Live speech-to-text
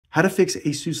How to fix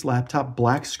Asus laptop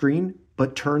black screen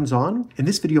but turns on. In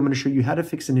this video, I'm going to show you how to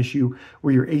fix an issue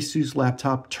where your Asus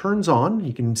laptop turns on.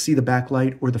 You can see the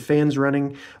backlight or the fans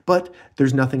running, but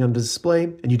there's nothing on the display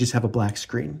and you just have a black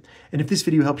screen. And if this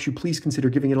video helps you, please consider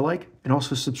giving it a like and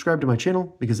also subscribe to my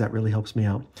channel because that really helps me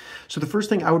out. So the first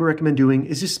thing I would recommend doing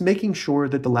is just making sure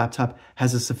that the laptop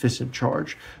has a sufficient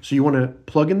charge. So you want to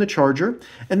plug in the charger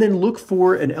and then look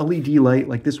for an LED light,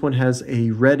 like this one has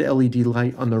a red LED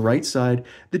light on the right side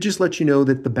that just lets you know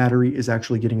that the battery is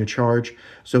actually getting a charge.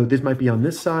 So this might be on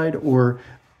this side or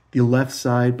the left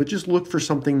side, but just look for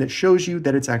something that shows you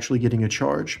that it's actually getting a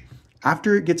charge.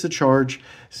 After it gets a charge,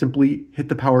 simply hit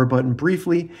the power button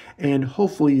briefly and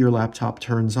hopefully your laptop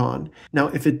turns on. Now,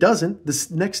 if it doesn't, the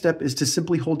next step is to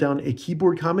simply hold down a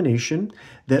keyboard combination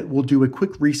that will do a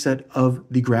quick reset of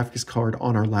the graphics card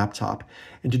on our laptop.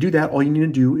 And to do that, all you need to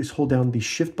do is hold down the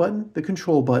Shift button, the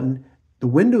Control button, the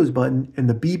Windows button, and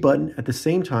the B button at the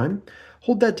same time.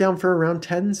 Hold that down for around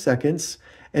 10 seconds.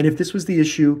 And if this was the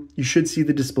issue, you should see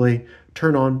the display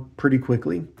turn on pretty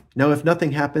quickly. Now, if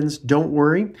nothing happens, don't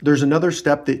worry. There's another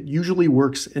step that usually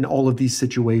works in all of these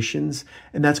situations,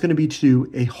 and that's going to be to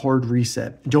do a hard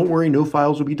reset. Don't worry, no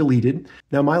files will be deleted.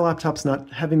 Now, my laptop's not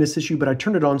having this issue, but I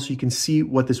turned it on so you can see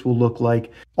what this will look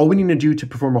like. All we need to do to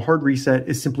perform a hard reset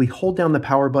is simply hold down the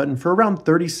power button for around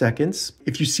 30 seconds.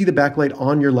 If you see the backlight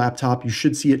on your laptop, you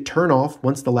should see it turn off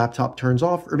once the laptop turns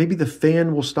off, or maybe the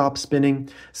fan will stop spinning,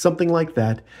 something like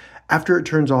that. After it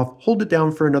turns off, hold it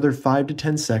down for another 5 to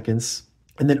 10 seconds.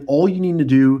 And then all you need to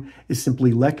do is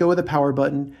simply let go of the power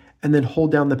button and then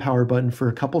hold down the power button for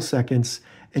a couple seconds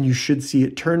and you should see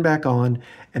it turn back on.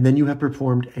 And then you have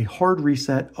performed a hard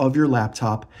reset of your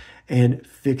laptop and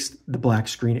fixed the black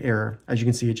screen error. As you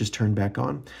can see, it just turned back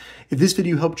on. If this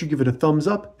video helped you, give it a thumbs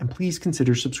up and please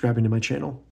consider subscribing to my channel.